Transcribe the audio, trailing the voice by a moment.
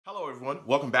everyone,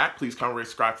 welcome back. Please comment, rate,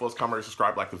 subscribe, folks. Comment, rate,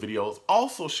 subscribe, like the videos.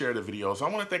 Also share the videos. I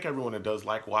want to thank everyone that does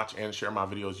like, watch, and share my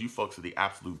videos. You folks are the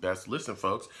absolute best. Listen,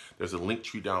 folks, there's a link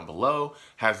tree down below.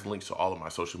 Has links to all of my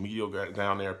social media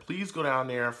down there. Please go down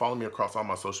there, follow me across all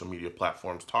my social media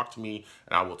platforms. Talk to me,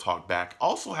 and I will talk back.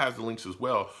 Also has the links as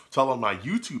well to all of my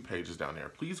YouTube pages down there.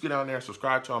 Please go down there,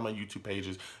 subscribe to all my YouTube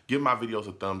pages, give my videos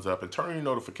a thumbs up, and turn on your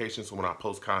notifications so when I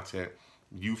post content,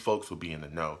 you folks will be in the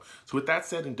know. So with that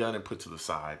said and done and put to the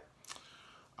side,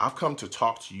 I've come to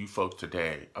talk to you folks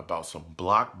today about some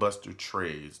blockbuster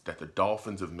trades that the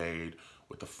Dolphins have made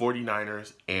with the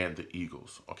 49ers and the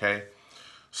Eagles, okay?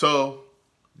 So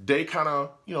they kind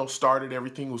of, started,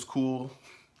 everything was cool,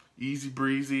 easy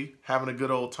breezy, having a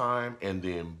good old time, and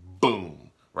then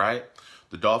boom, right?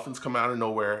 The Dolphins come out of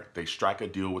nowhere, they strike a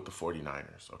deal with the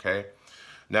 49ers, okay?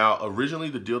 Now,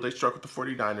 originally the deal they struck with the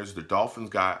 49ers, the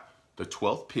Dolphins got the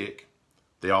 12th pick.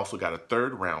 They also got a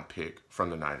 3rd round pick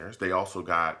from the Niners. They also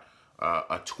got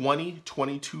a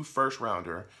 2022 first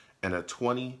rounder and a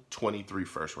 2023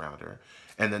 first rounder.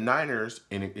 And the Niners,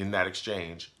 in that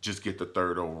exchange, just get the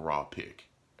 3rd overall pick.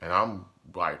 And I'm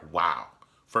like, wow.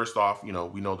 First off, we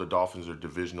know the Dolphins are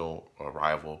divisional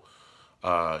rival.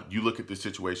 You look at the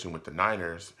situation with the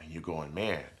Niners and you're going,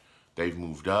 man, they've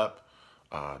moved up.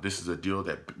 This is a deal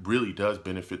that really does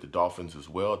benefit the Dolphins as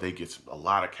well. They get a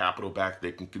lot of capital back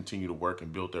they can continue to work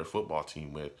and build their football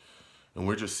team with. And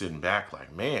we're just sitting back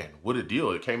like, man, what a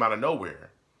deal. It came out of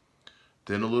nowhere.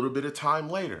 Then a little bit of time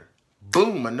later,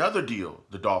 boom, another deal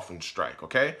the Dolphins strike,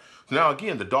 okay? So now,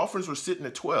 again, the Dolphins were sitting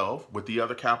at 12 with the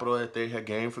other capital that they had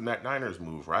gained from that Niners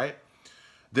move, right?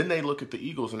 Then they look at the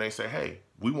Eagles and they say, hey,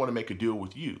 we want to make a deal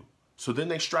with you. So then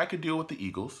they strike a deal with the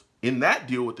Eagles. In that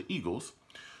deal with the Eagles,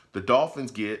 the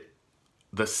Dolphins get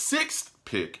the 6th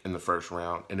pick in the first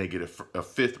round, and they get a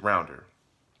 5th rounder.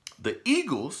 The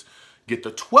Eagles get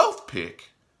the 12th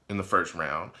pick in the first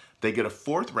round. They get a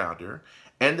 4th rounder,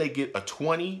 and they get a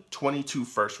 2022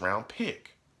 first round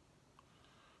pick.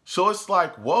 So it's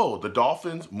like, whoa, the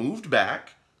Dolphins moved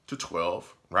back to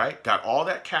 12, right? Got all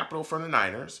that capital from the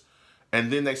Niners, and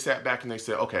then they sat back and they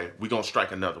said, okay, we're going to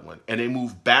strike another one. And they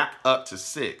moved back up to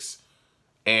 6,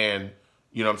 and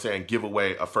give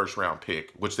away a first round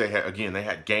pick, which they had, again, they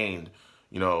had gained,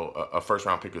 a first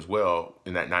round pick as well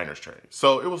in that Niners trade.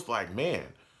 So it was like, man,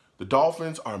 the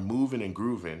Dolphins are moving and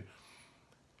grooving.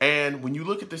 And when you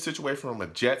look at this situation from a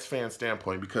Jets fan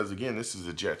standpoint, because again, this is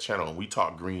a Jets channel and we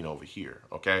talk green over here,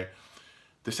 okay?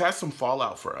 This has some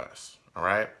fallout for us, all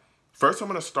right? First, I'm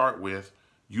going to start with,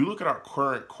 you look at our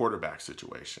current quarterback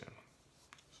situation.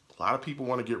 A lot of people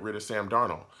want to get rid of Sam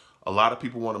Darnold. A lot of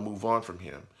people want to move on from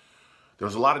him. There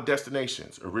was a lot of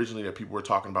destinations originally that people were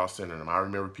talking about sending them. I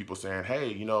remember people saying,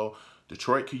 hey,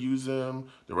 Detroit could use them.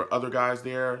 There were other guys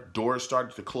there. Doors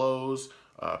started to close.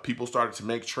 People started to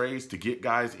make trades to get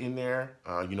guys in there.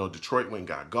 Detroit went and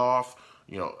got Goff.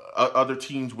 Other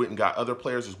teams went and got other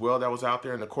players as well that was out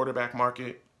there in the quarterback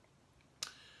market.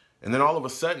 And then all of a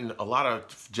sudden, a lot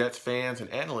of Jets fans and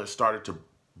analysts started to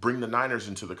bring the Niners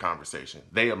into the conversation.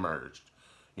 They emerged.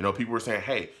 People were saying,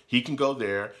 hey, he can go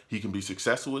there. He can be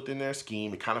successful within their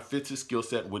scheme. It kind of fits his skill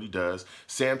set and what he does.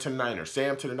 Sam to the Niners,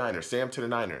 Sam to the Niners, Sam to the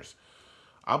Niners.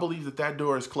 I believe that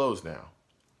door is closed now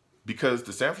because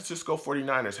the San Francisco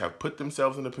 49ers have put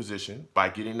themselves in a position by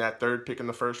getting that 3rd pick in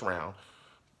the first round.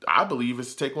 I believe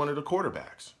it's to take one of the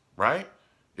quarterbacks, right?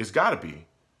 It's got to be.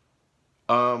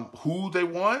 Who they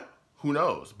want, who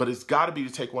knows? But it's got to be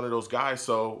to take one of those guys.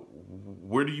 So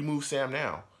where do you move Sam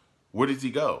now? Where does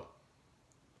he go?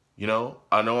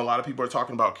 I know a lot of people are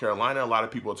talking about Carolina. A lot of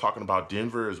people are talking about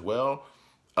Denver as well.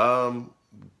 I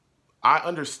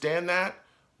understand that,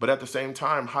 but at the same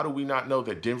time, how do we not know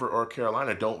that Denver or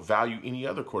Carolina don't value any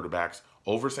other quarterbacks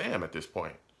over Sam at this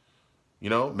point?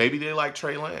 Maybe they like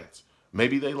Trey Lance.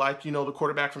 Maybe they like, the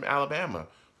quarterback from Alabama.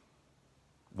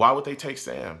 Why would they take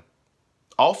Sam?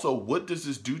 Also, what does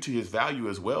this do to his value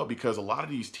as well? Because a lot of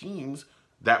these teams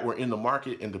that were in the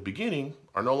market in the beginning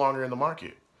are no longer in the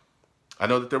market. I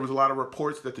know that there was a lot of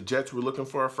reports that the Jets were looking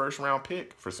for a first round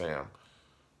pick for Sam.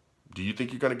 Do you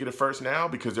think you're going to get a first now?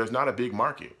 Because there's not a big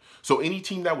market. So any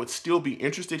team that would still be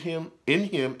interested in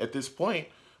him at this point,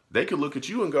 they could look at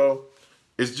you and go,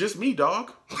 it's just me,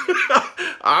 dog.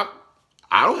 I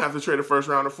don't have to trade a first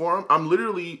rounder for him. I'm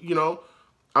literally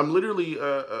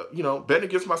betting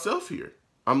against myself here.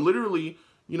 I'm literally,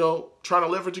 trying to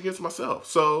leverage against myself.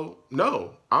 So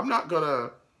no, I'm not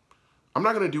going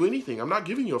to do anything. I'm not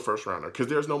giving you a first rounder because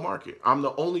there's no market. I'm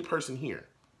the only person here.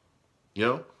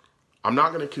 I'm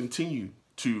not going to continue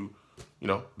to,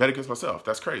 bet against myself.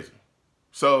 That's crazy.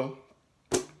 So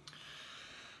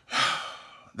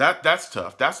that's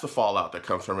tough. That's the fallout that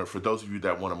comes from it for those of you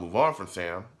that want to move on from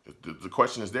Sam. The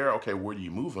question is there, okay, where do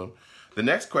you move him? The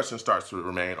next question starts to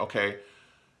remain, okay,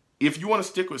 if you want to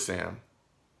stick with Sam,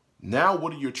 now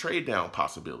what are your trade down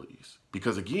possibilities?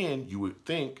 Because again, you would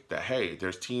think that, hey,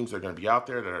 there's teams that are going to be out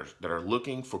there that are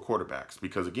looking for quarterbacks.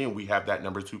 Because again, we have that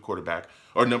number 2 quarterback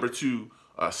or number 2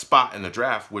 spot in the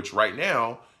draft, which right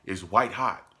now is white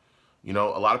hot. You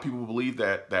know, a lot of people believe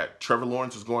that Trevor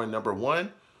Lawrence is going number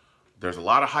 1. There's a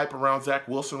lot of hype around Zach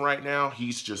Wilson right now.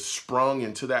 He's just sprung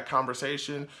into that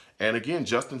conversation. And again,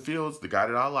 Justin Fields, the guy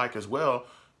that I like as well,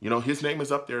 you know, his name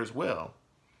is up there as well.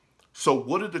 So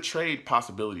what are the trade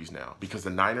possibilities now? Because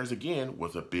the Niners, again,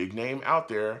 was a big name out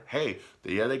there. Hey,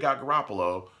 they got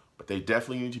Garoppolo, but they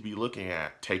definitely need to be looking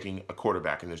at taking a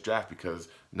quarterback in this draft because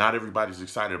not everybody's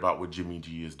excited about what Jimmy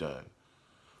G has done.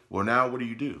 Well, now what do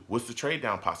you do? What's the trade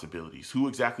down possibilities? Who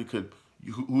exactly could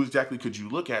you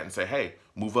look at and say, hey,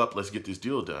 move up, let's get this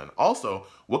deal done? Also,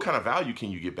 what kind of value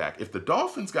can you get back? If the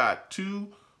Dolphins got 2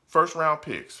 first-round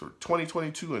picks for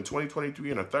 2022 and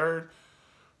 2023 and a third,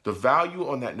 the value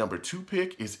on that number 2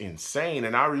 pick is insane.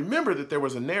 And I remember that there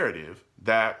was a narrative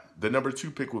that the number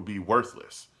 2 pick would be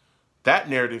worthless. That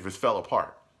narrative has fell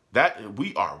apart. That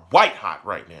we are white hot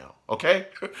right now, okay?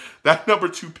 That number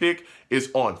 2 pick is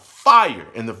on fire,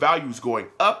 and the value is going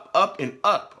up, up, and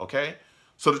up, okay?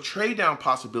 So the trade down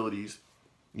possibilities,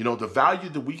 you know, the value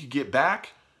that we could get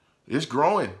back is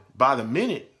growing by the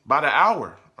minute, by the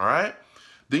hour, all right?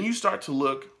 Then you start to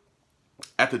look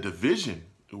at the division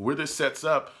where this sets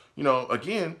up. You know,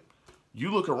 again, you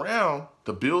look around,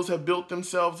 the Bills have built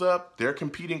themselves up. They're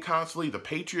competing constantly. The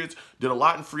Patriots did a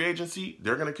lot in free agency.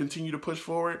 They're going to continue to push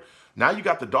forward. Now you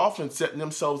got the Dolphins setting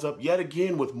themselves up yet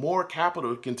again with more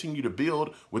capital to continue to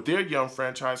build with their young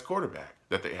franchise quarterback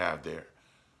that they have there.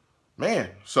 Man,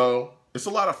 so it's a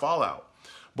lot of fallout.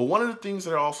 But one of the things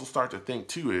that I also start to think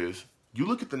too is you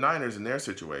look at the Niners and their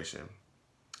situation,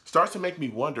 starts to make me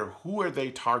wonder, who are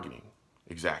they targeting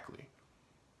exactly?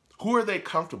 Who are they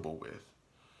comfortable with?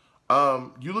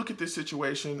 You look at this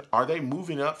situation, are they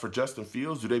moving up for Justin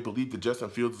Fields? Do they believe that Justin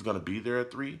Fields is going to be there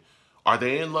at 3? Are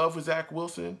they in love with Zach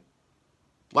Wilson?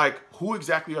 Like, who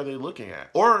exactly are they looking at?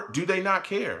 Or do they not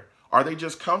care? Are they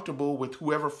just comfortable with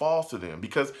whoever falls to them?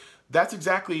 Because that's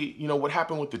exactly, you know, what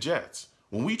happened with the Jets.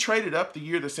 When we traded up the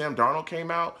year that Sam Darnold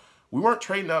came out, we weren't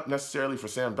trading up necessarily for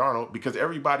Sam Darnold because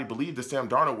everybody believed that Sam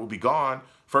Darnold would be gone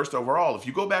first overall. If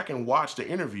you go back and watch the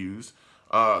interviews,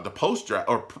 the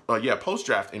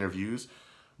post-draft interviews,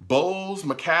 Bowles,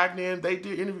 McCagnon, they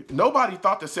did interviews. Nobody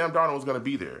thought that Sam Darnold was going to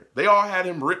be there. They all had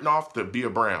him written off to be a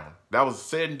Brown. That was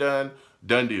said and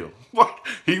done deal.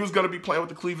 He was going to be playing with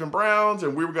the Cleveland Browns,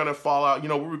 and we were going to fall out. You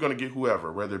know, we were going to get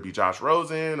whoever, whether it be Josh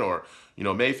Rosen or, you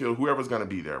know, Mayfield, whoever's going to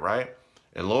be there, right?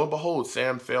 And lo and behold,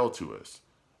 Sam fell to us,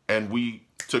 and we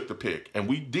took the pick. And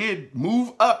we did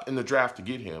move up in the draft to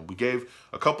get him. We gave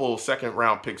a couple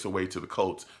second-round picks away to the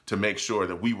Colts to make sure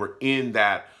that we were in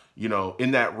that, you know,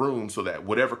 in that room so that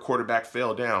whatever quarterback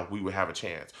fell down, we would have a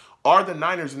chance. Are the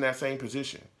Niners in that same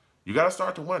position? You got to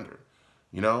start to wonder,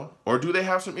 you know? Or do they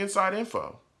have some inside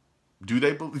info? Do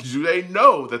they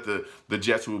know that the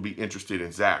Jets will be interested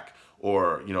in Zach,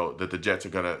 or, you know, that the Jets are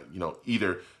going to, you know,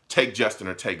 either take Justin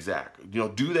or take Zach? You know,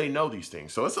 do they know these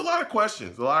things? So it's a lot of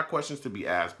questions to be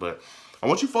asked. But I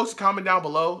want you folks to comment down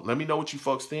below. Let me know what you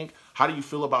folks think. How do you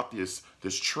feel about this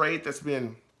trade that's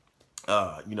been,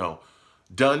 you know,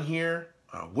 done here?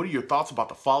 What are your thoughts about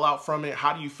the fallout from it?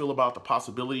 How do you feel about the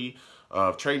possibility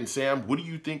of trading Sam? What do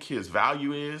you think his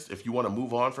value is if you want to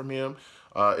move on from him?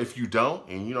 If you don't,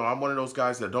 and, you know, I'm one of those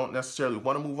guys that don't necessarily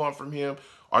want to move on from him,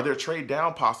 are there trade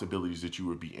down possibilities that you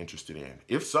would be interested in?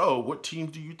 If so, what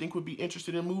teams do you think would be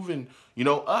interested in moving, you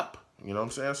know, up? You know what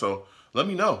I'm saying? So let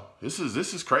me know. This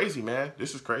is crazy, man.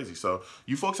 This is crazy. So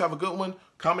you folks have a good one.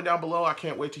 Comment down below. I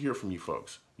can't wait to hear from you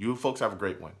folks. You folks have a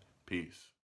great one. Peace.